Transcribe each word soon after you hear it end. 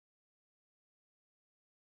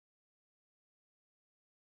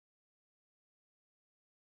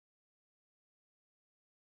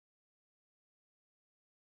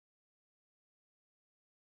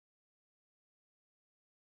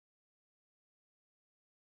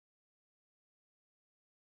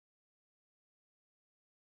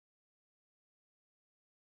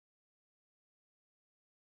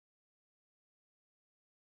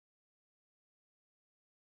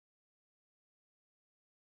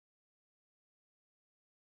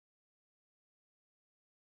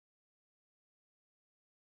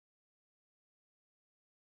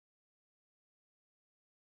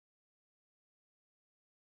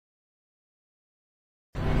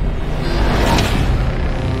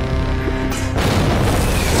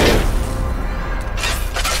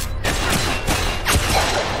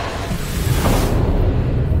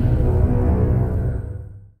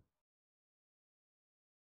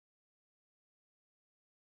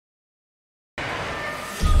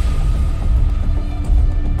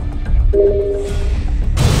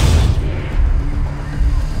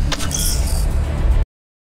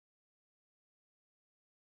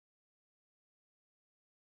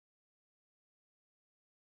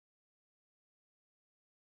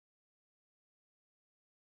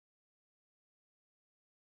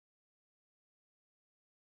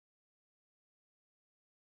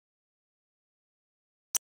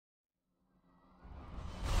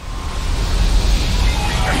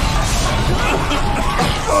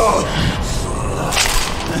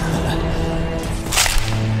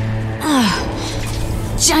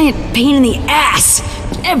giant pain in the ass.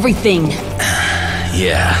 Everything.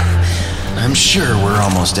 Yeah. I'm sure we're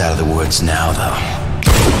almost out of the woods now, though.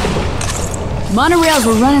 Monorails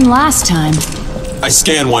were running last time. I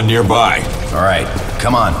scanned one nearby. All right,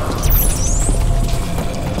 come on.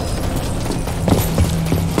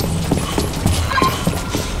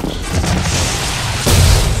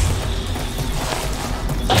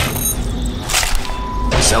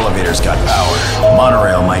 This elevator's got power.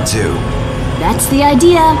 Monorail might too. That's the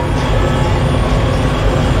idea.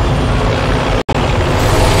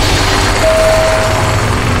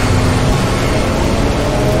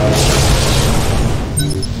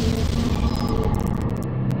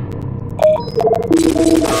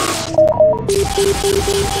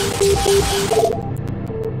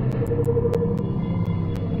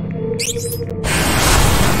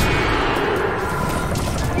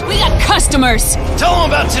 We got customers! Tell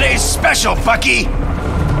them about today's special, Bucky!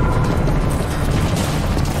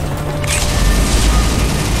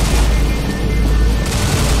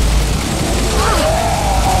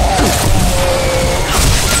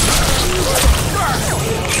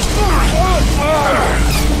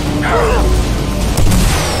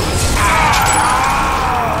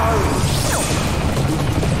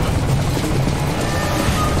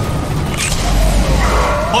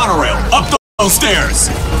 Monorail, up those stairs!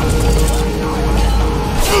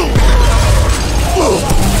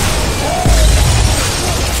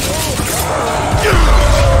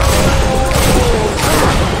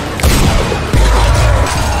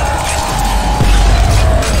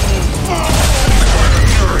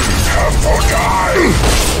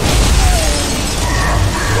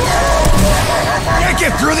 Can't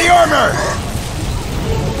get through the armor!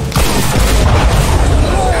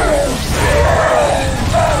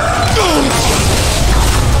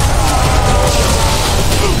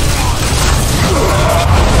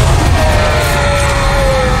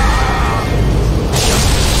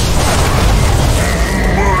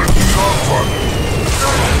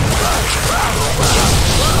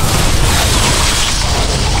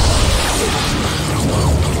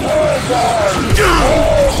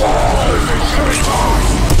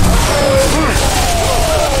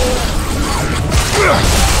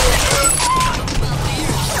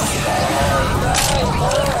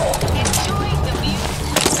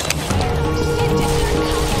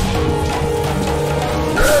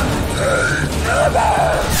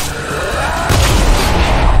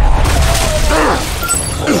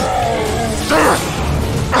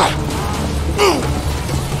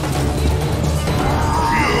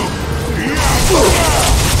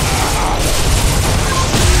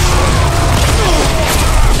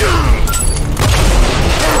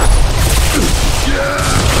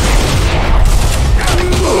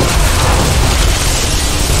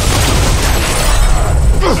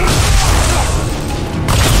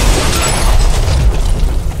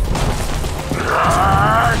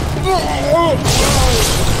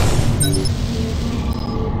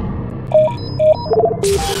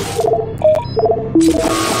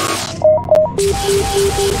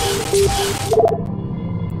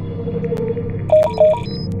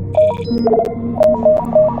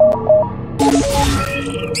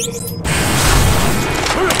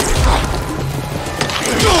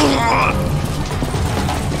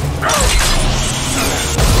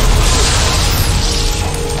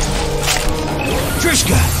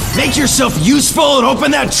 Trishka, make yourself useful and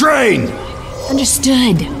open that train!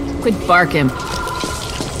 Understood. Quit barking.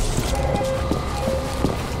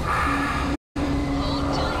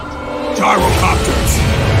 Gyrocopters!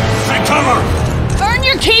 Take cover! Burn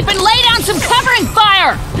your keep and lay down some covering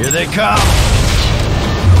fire! Here they come!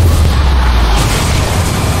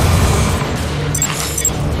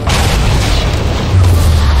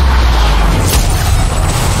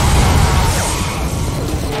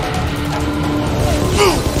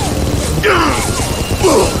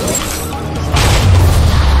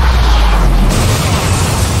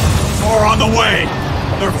 More on the way!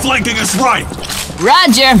 They're flanking us right!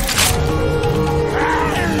 Roger.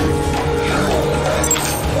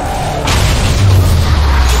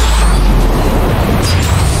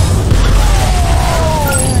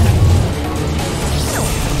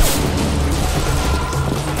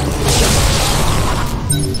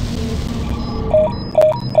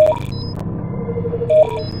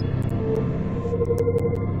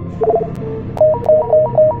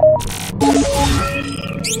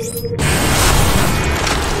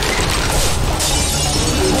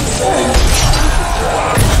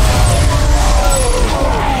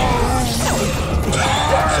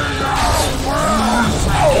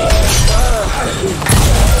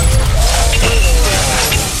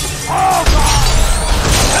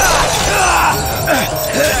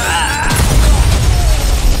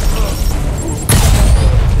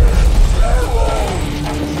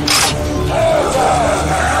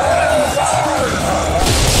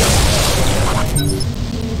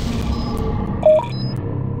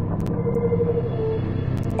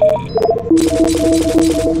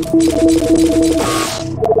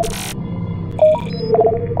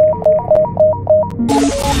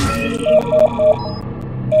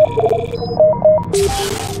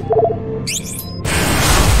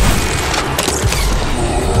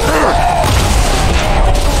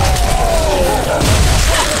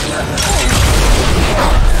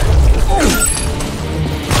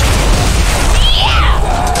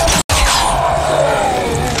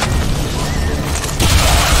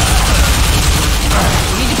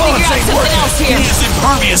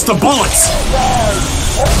 Impervious to bullets!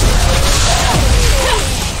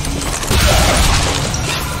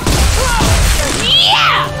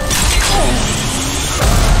 Yeah!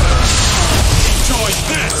 Enjoy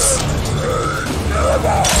this!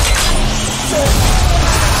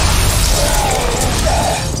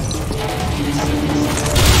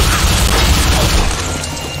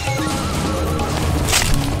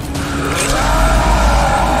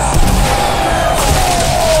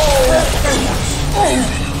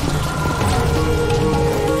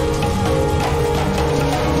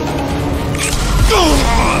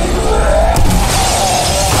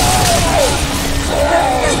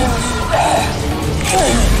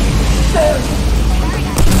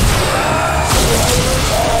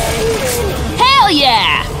 Hell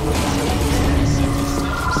yeah!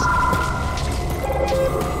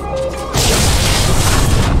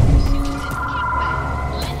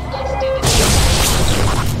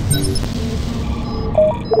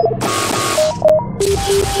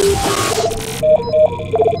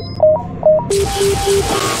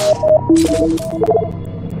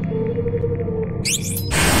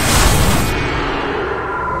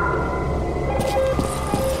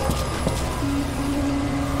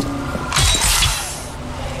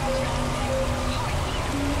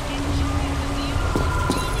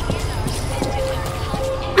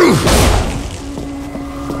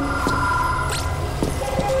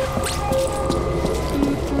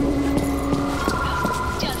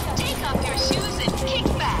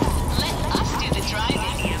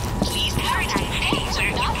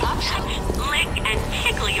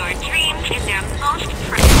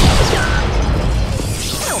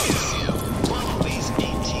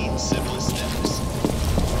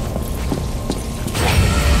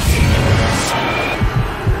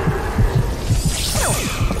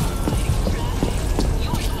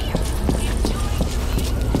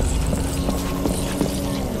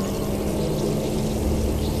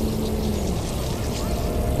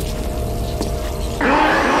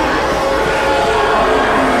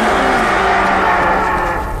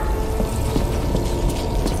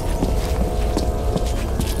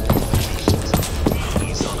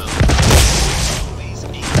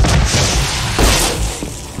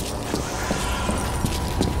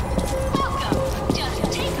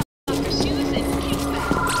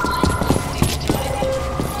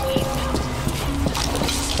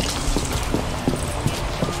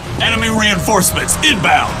 Enemy reinforcements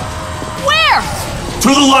inbound! Where? To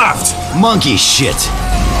the left! Monkey shit.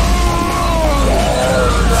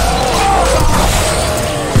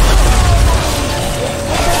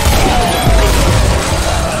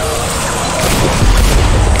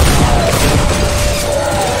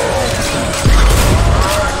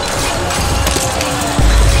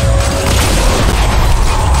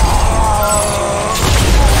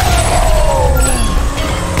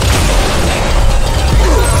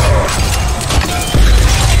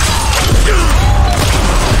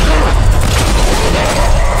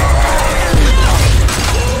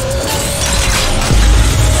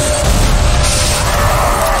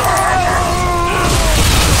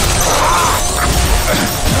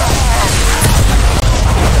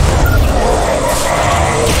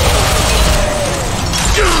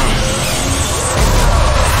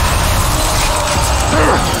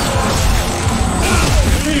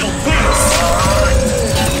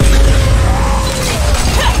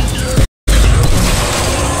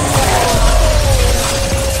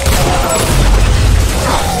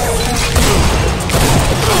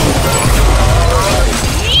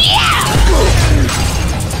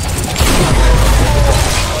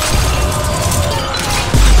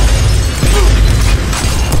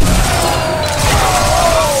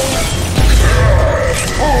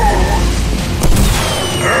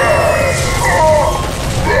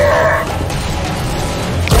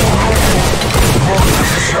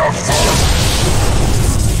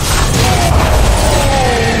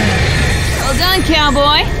 Cowboy.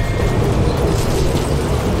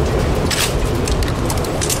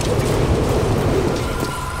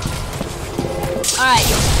 All right,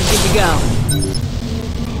 we're good to go.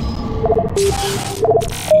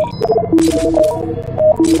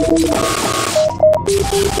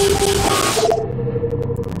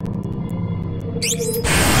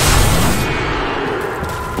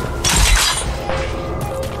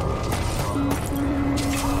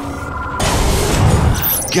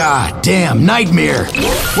 God damn, nightmare!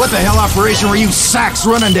 What the hell operation were you sacks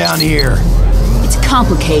running down here? It's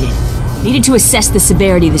complicated. Needed to assess the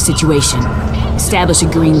severity of the situation. Establish a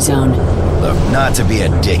green zone. Look, not to be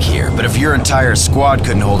a dick here, but if your entire squad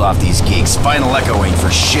couldn't hold off these geeks, final echo ain't for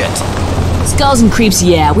shit. Skulls and creeps,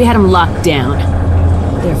 yeah, we had them locked down.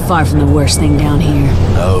 They're far from the worst thing down here.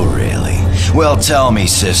 Oh, really? Well, tell me,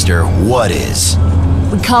 sister, what is?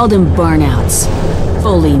 We called them burnouts.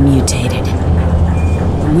 Fully mutated.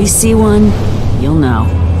 When we see one, you'll know.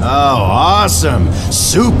 Oh, awesome!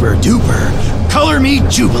 Super duper! Color me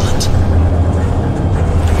jubilant!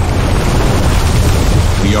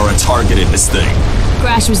 We are a target in this thing.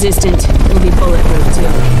 Crash resistant. It'll be bulletproof too.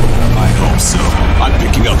 I hope so. I'm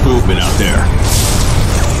picking up movement out there.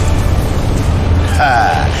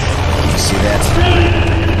 Ha! You see that?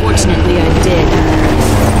 Fortunately, I did.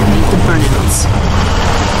 Meet the burnouts.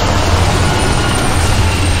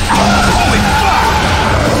 Holy fuck!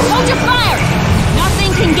 Hold your fire!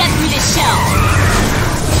 Nothing can get through this shell.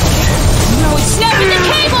 No, it's snapping the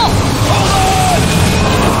cable! Hold on!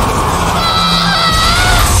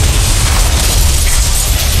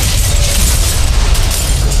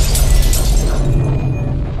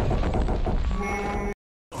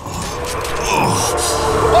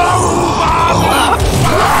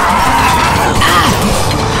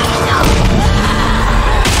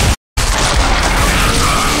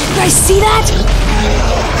 You guys see that?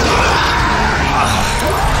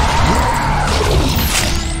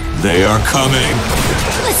 They are coming.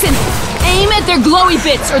 Listen, aim at their glowy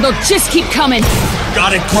bits or they'll just keep coming.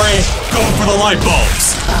 Got it, Gray. Going for the light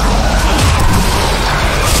bulbs.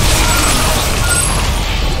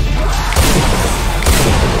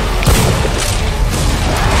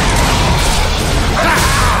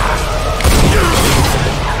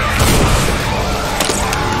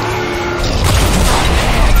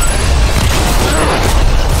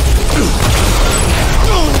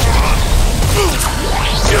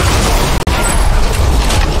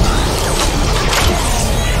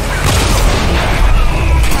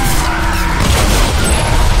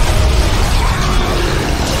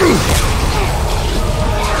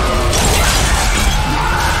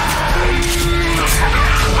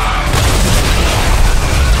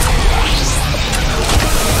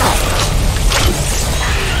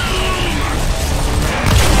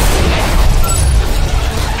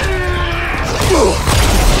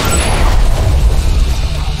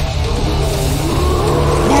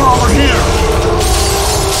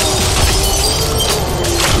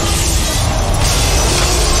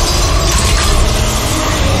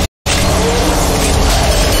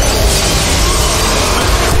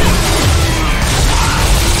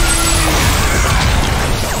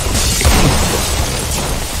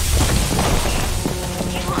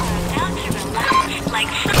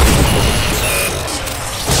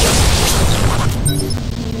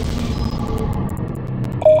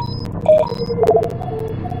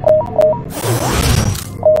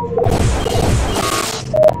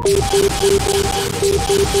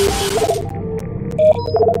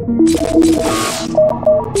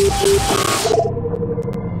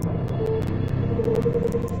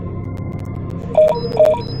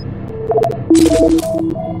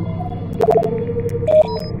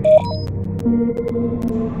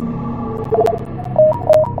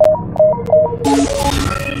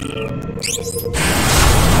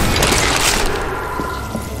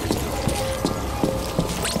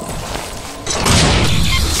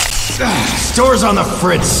 Store's on the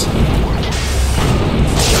fritz.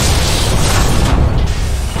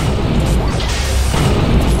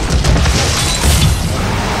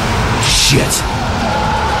 Shit.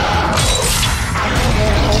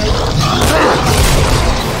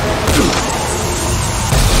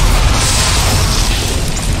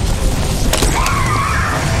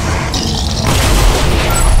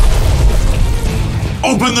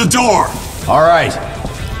 Open the door! All right.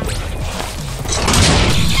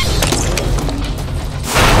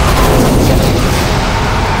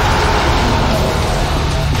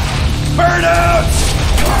 Burn out!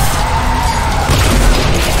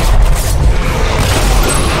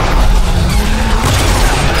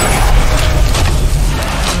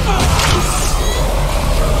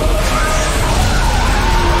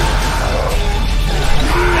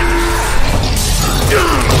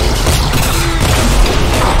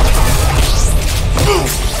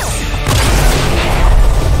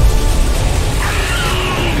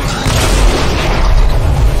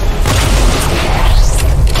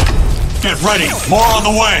 Get ready! More on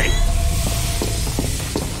the way!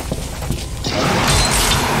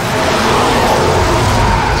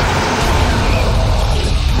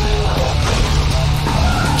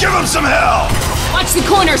 Give him some hell! Watch the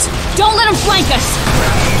corners! Don't let them flank us!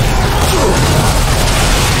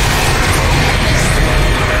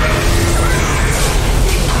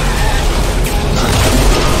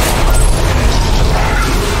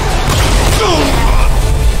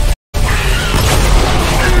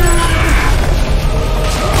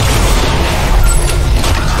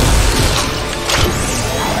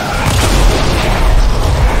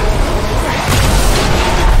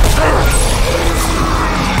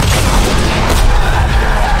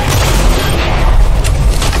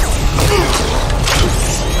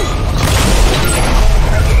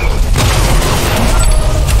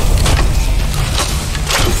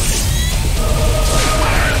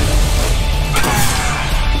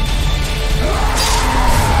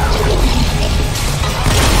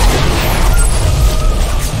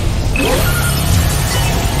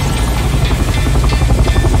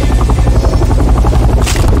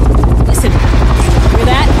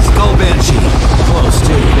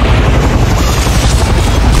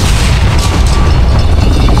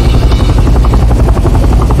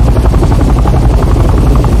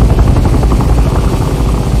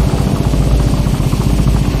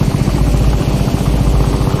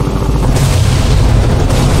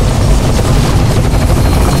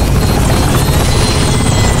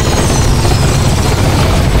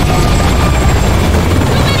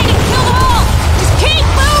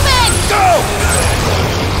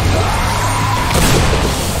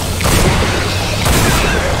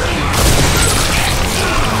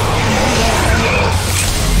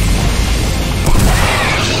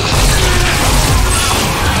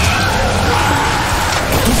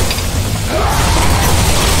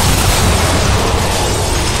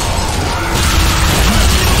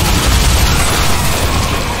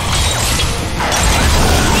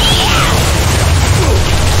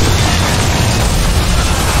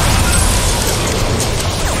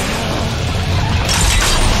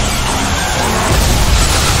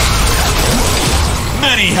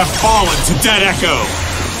 have fallen to Dead Echo!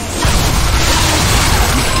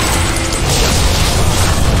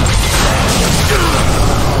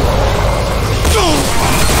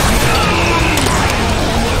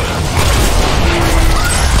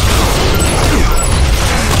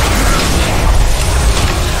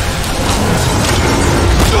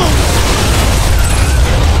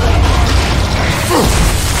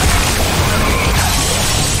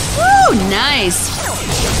 Woo, nice!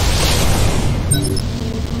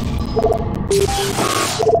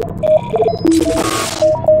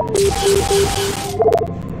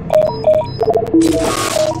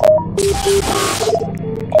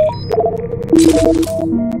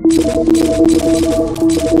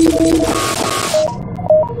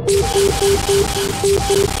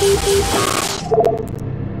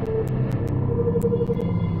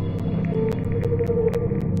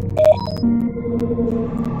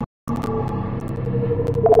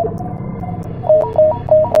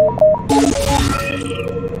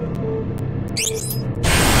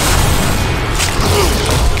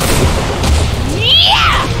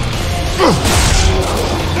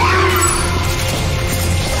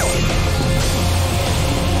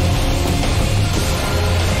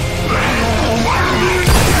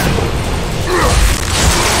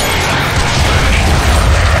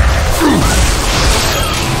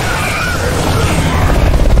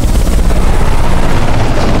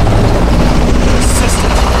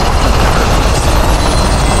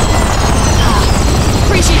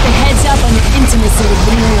 Intimacy with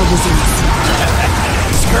venereal disease.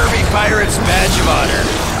 Scurvy pirate's badge of honor.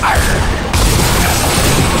 Arr.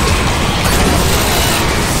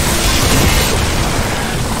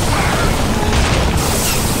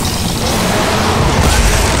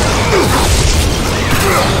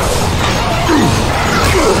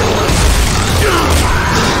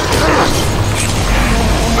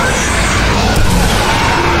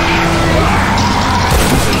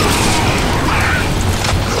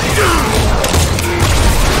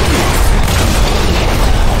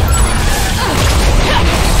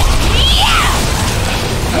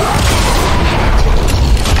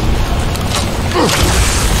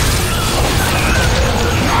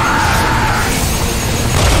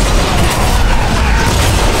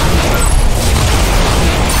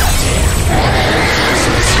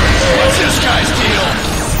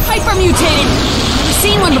 Mutated. We've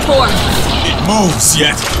seen one before. It moves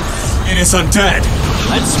yet. It is undead.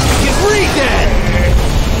 Let's make it re-dead.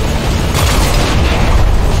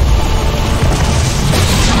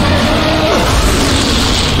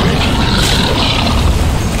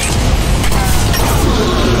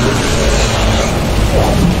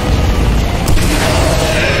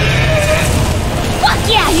 Fuck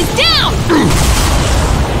yeah, he's down!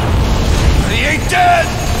 He ain't dead!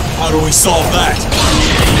 How do we solve that?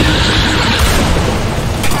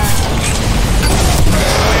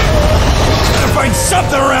 Gotta find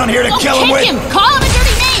something around here to kill him with! Kick him! Call him a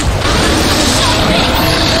dirty name!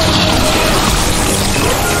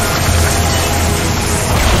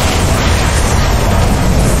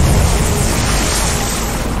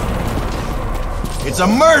 It's a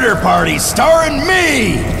murder party starring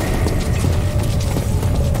me!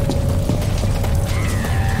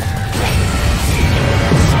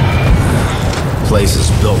 Place is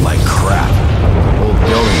built like crap. Old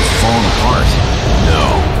building's falling apart. No.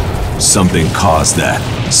 Something caused that.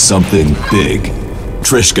 Something big.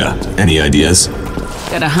 Trishka, any ideas?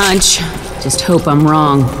 Got a hunch. Just hope I'm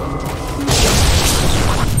wrong.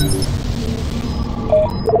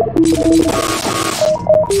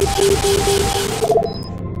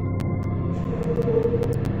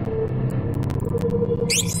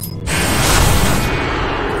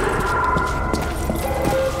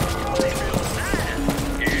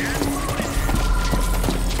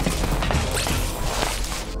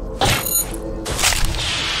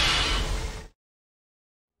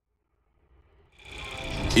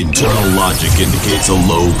 Internal logic indicates a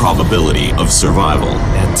low probability of survival.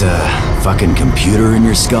 That, fucking computer in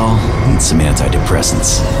your skull needs some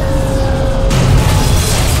antidepressants.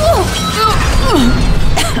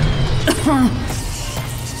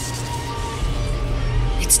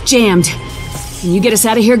 It's jammed. Can you get us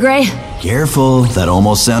out of here, Gray? Careful, that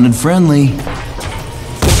almost sounded friendly.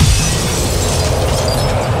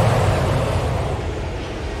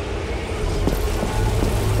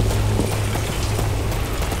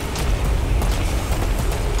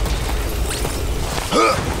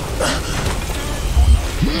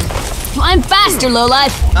 Climb faster,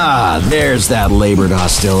 lowlife! Ah, there's that labored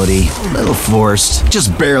hostility. Little forced.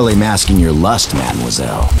 Just barely masking your lust,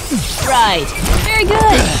 mademoiselle. Right. Very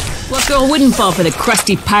good. What girl wouldn't fall for the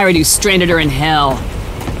crusty pirate who stranded her in hell?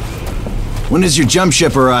 When does your jump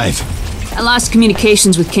ship arrive? I lost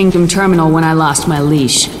communications with Kingdom Terminal when I lost my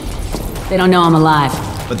leash. They don't know I'm alive.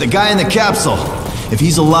 But the guy in the capsule, if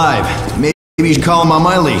he's alive, maybe you should call him on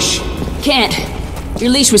my leash. Can't.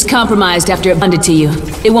 Your leash was compromised after it bonded to you.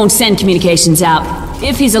 It won't send communications out.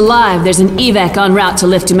 If he's alive, there's an evac en route to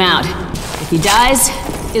lift him out. If he dies,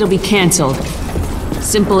 it'll be cancelled.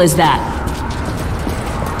 Simple as that.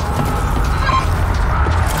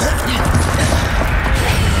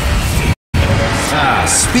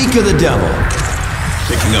 Speak of the devil.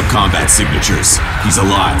 Picking up combat signatures. He's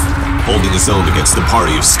alive, holding his own against the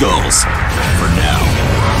party of skulls. For now.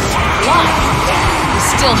 Alive? There's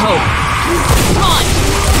still hope. Come on!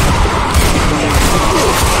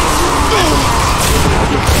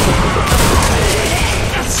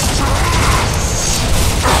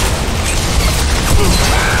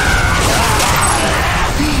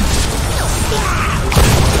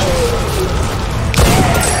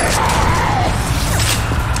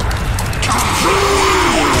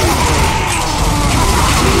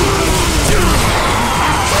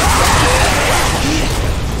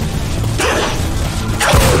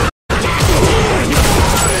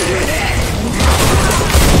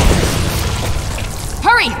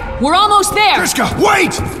 We're almost there! Trishka,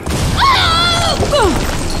 wait!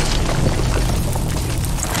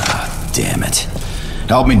 Damn it.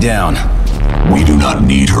 Help me down. We do not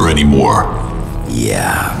need her anymore.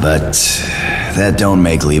 Yeah, but that don't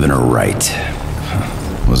make leaving her right.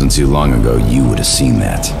 Wasn't too long ago you would have seen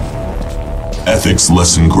that. Ethics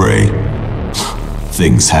lesson, Gray.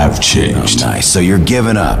 Things have changed. Oh, nice. So you're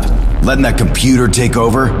giving up? Letting that computer take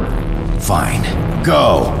over? Fine.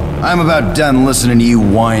 Go. I'm about done listening to you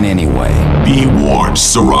whine anyway. Be warned,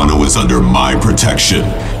 Serrano is under my protection.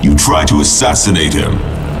 You try to assassinate him.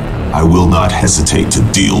 I will not hesitate to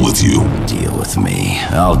deal with you. Deal with me.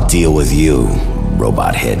 I'll deal with you,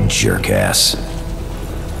 robot head jerkass.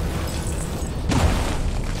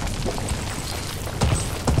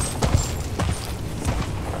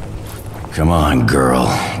 Come on, girl.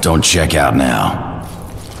 Don't check out now.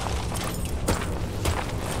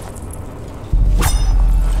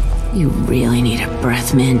 You really need a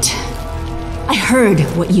breath mint. I heard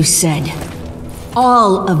what you said.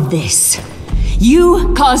 All of this.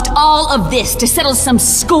 You caused all of this to settle some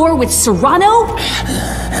score with Serrano?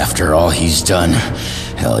 After all he's done,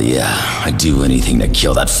 hell yeah, I'd do anything to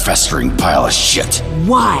kill that festering pile of shit.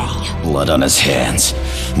 Why? Blood on his hands.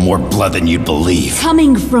 More blood than you'd believe.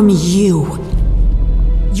 Coming from you.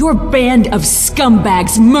 Your band of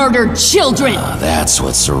scumbags murdered children! That's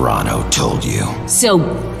what Serrano told you. So,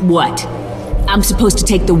 what? I'm supposed to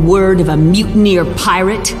take the word of a mutineer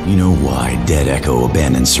pirate? You know why Dead Echo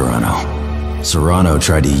abandoned Serrano? Serrano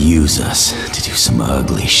tried to use us to do some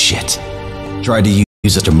ugly shit. Tried to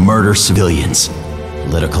use us to murder civilians,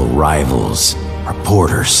 political rivals,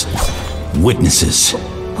 reporters, witnesses.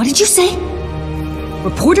 What did you say?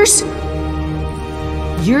 Reporters?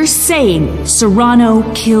 You're saying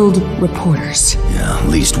Serrano killed reporters? Yeah, at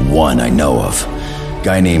least one I know of.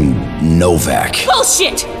 Guy named Novak.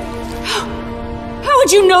 Bullshit! How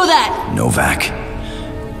would you know that? Novak?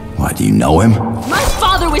 Why, do you know him? My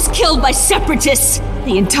father was killed by separatists!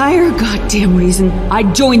 The entire goddamn reason I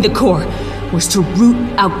joined the Corps was to root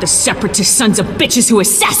out the separatist sons of bitches who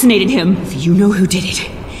assassinated him. If you know who did it,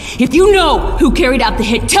 if you know who carried out the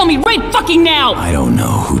hit, tell me right fucking now! I don't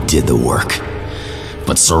know who did the work,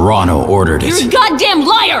 but Serrano ordered it. You're a goddamn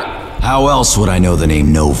liar! How else would I know the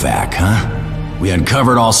name Novak, huh? We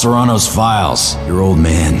uncovered all Serrano's files. Your old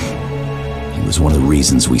man, he was one of the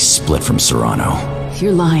reasons we split from Serrano. If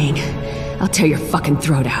you're lying, I'll tear your fucking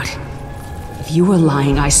throat out. If you are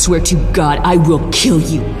lying, I swear to God, I will kill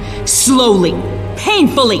you. Slowly,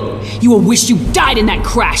 painfully. You will wish you died in that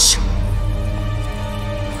crash.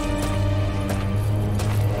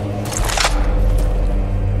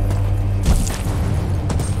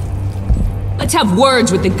 Let's have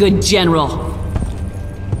words with the good general.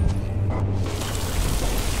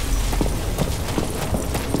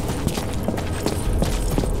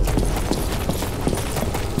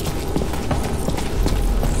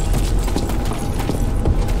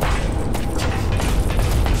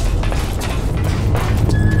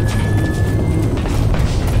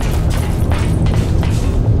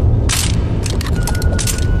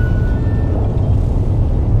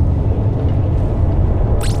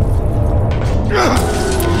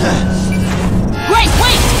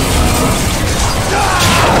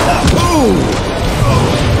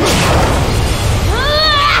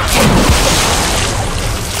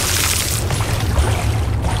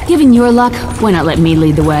 Given your luck, why not let me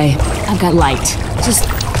lead the way? I've got light. Just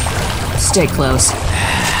stay close.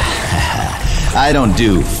 I don't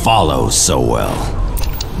do follow so well.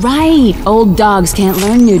 Right, old dogs can't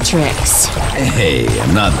learn new tricks. Hey,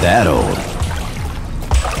 I'm not that old.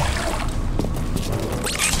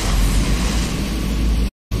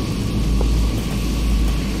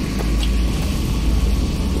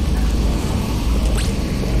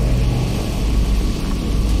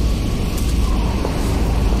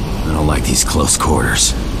 I don't like these close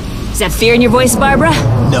quarters. Is that fear in your voice, Barbara?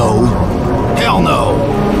 No. Hell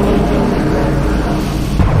no.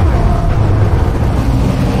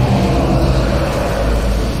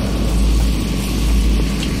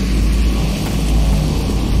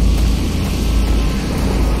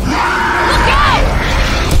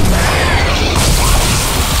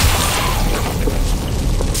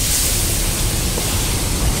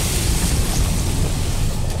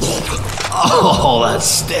 Oh, that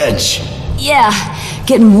stench. Yeah,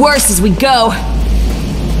 getting worse as we go.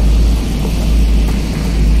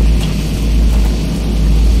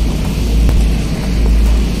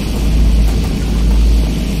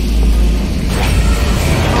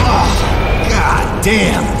 God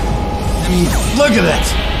damn. I mean, look at it.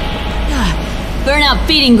 Burnout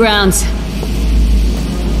feeding grounds.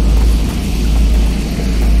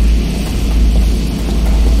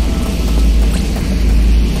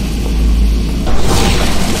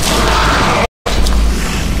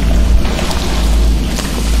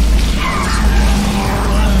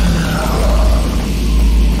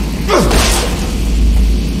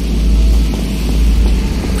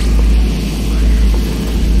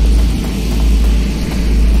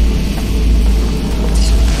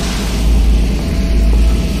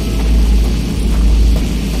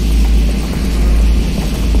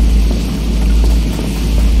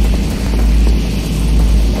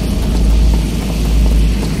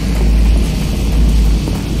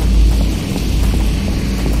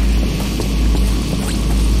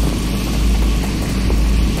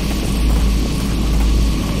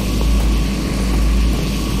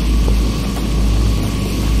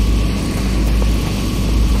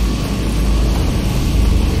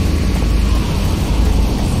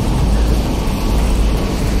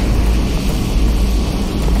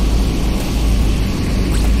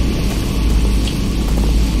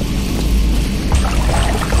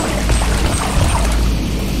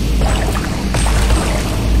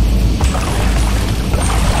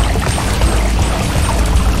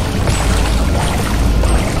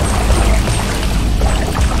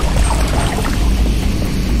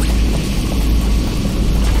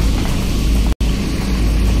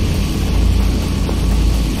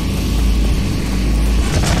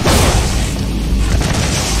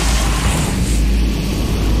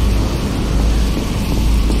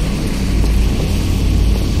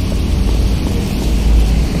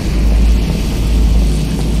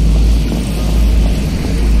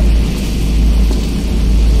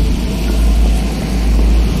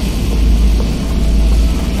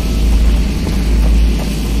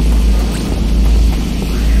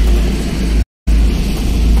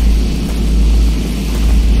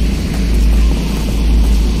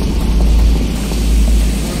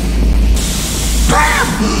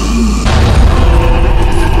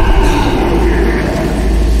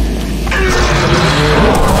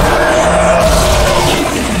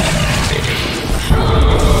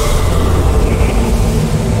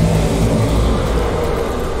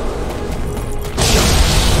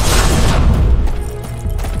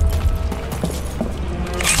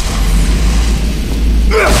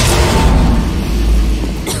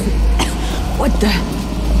 What the?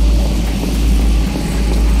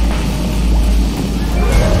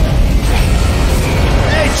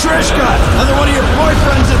 Hey, Trishka! Another one of your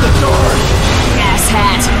boyfriends at the door!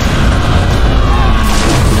 Asshat!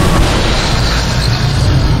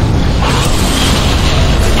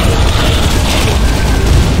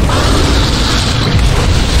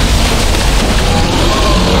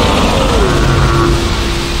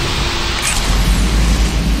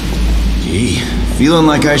 Gee, feeling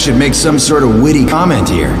like I should make some sort of witty comment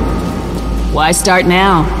here. Why start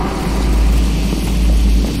now?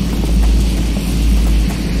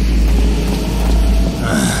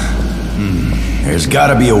 There's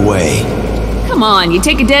gotta be a way. Come on, you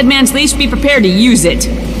take a dead man's leash, be prepared to use it.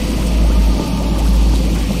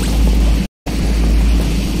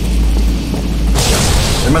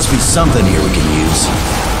 There must be something here we can use.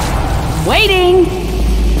 Waiting!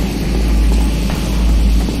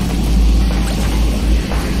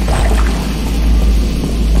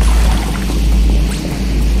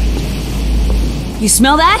 You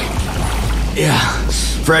smell that? Yeah,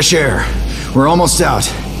 fresh air. We're almost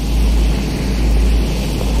out.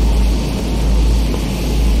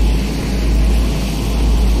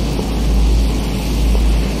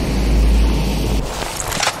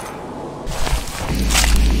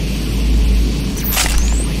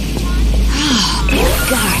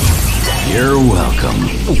 You're welcome.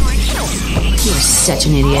 You're such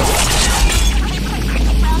an idiot.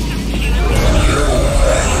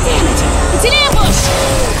 Damn it! It's an ambush!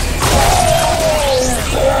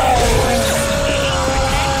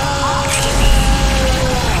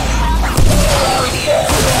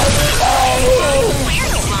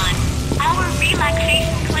 Our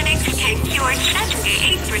relaxation clinic can cure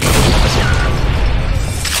 78%.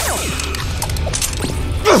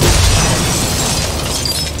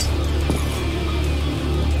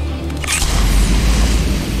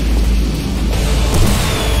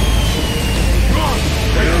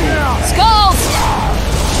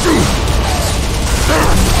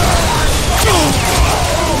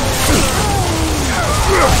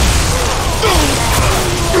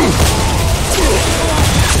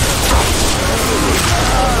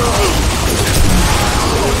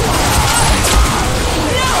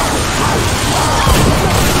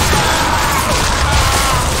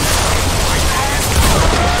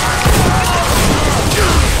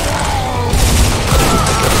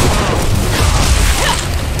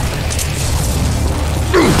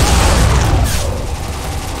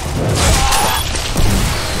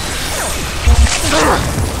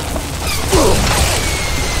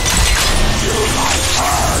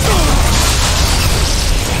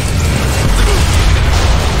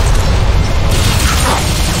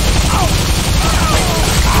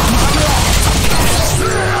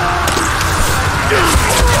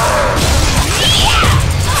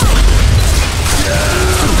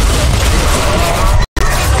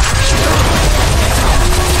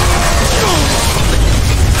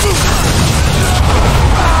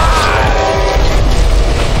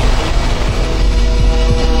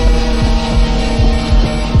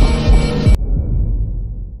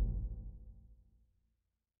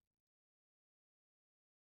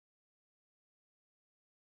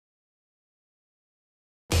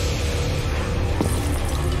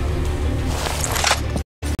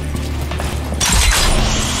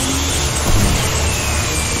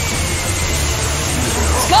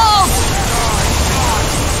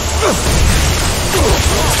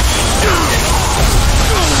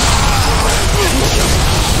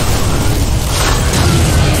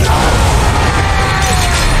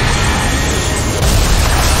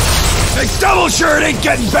 Double shirt ain't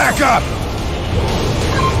getting back up!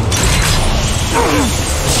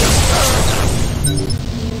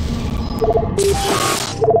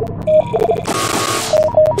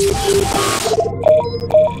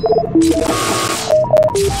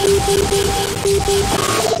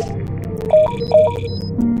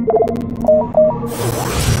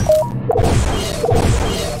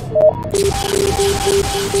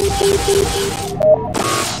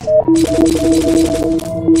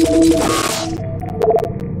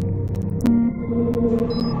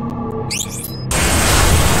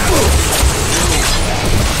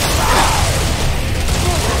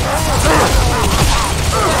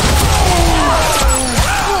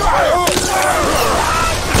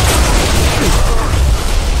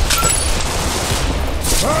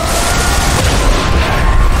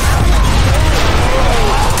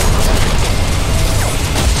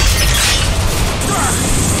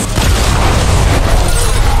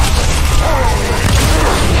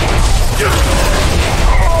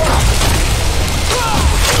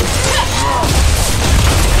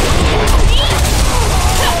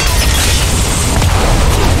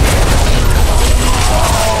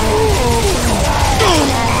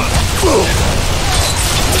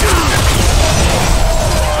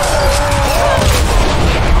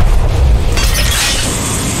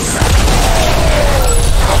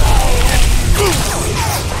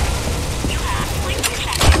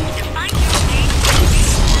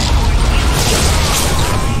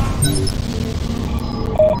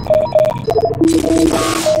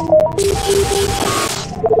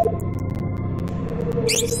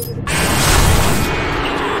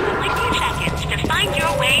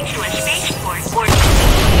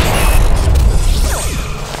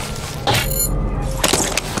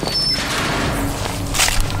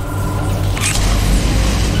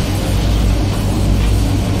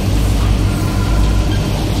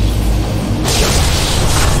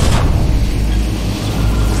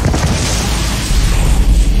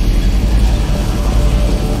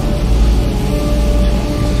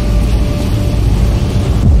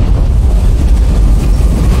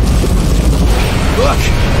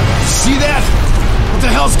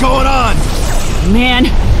 going on? Man,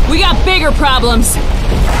 we got bigger problems.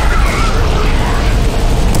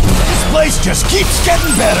 This place just keeps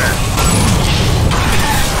getting better.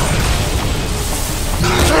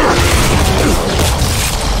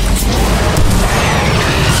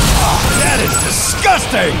 That is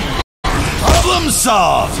disgusting! Problem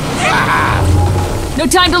solved! No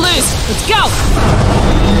time to lose. Let's go!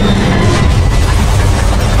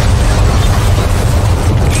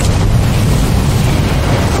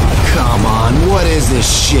 Come on, what is this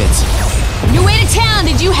shit? On your way to town,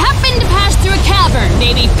 did you happen to pass through a cavern?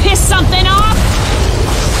 Maybe piss something off?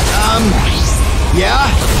 Yeah?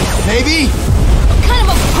 Maybe? What kind of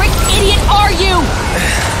a prick idiot are you?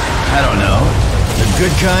 I don't know. The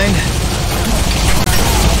good kind?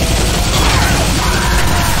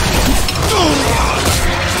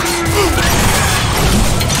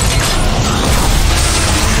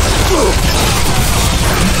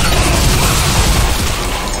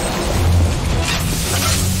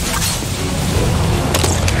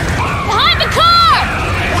 Behind the car!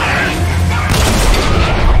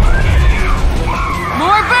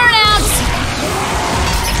 More burnouts!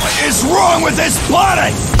 What is wrong with this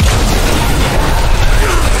planet?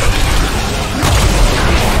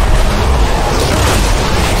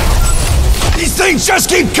 These things just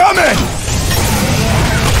keep coming!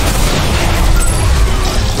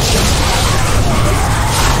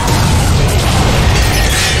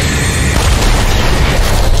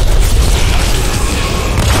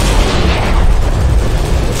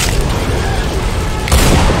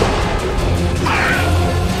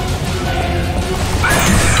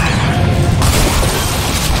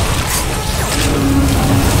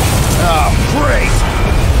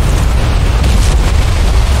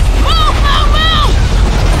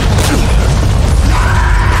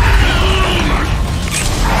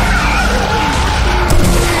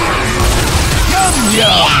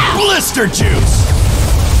 Blister juice!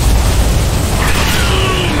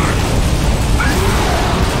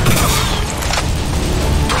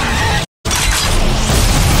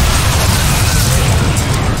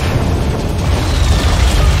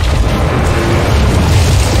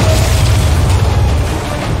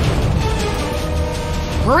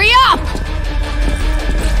 Hurry up!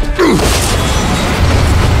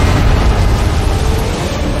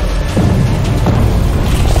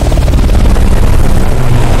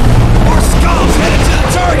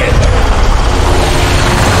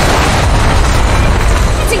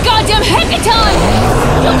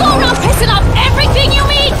 You go around pissing off everything you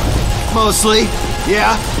meet? Mostly,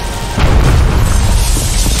 yeah.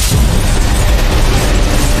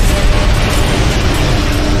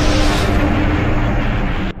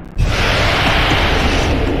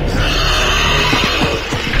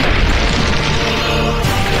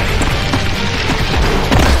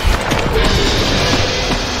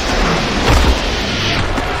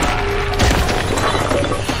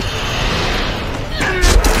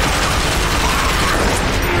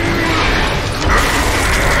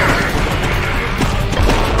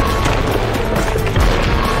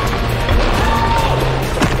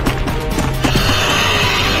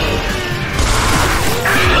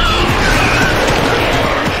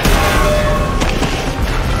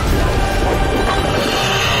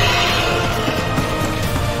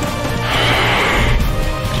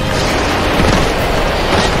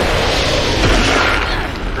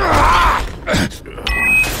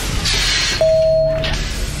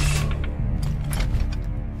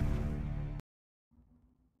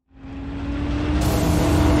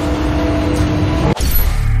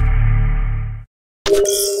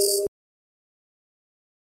 You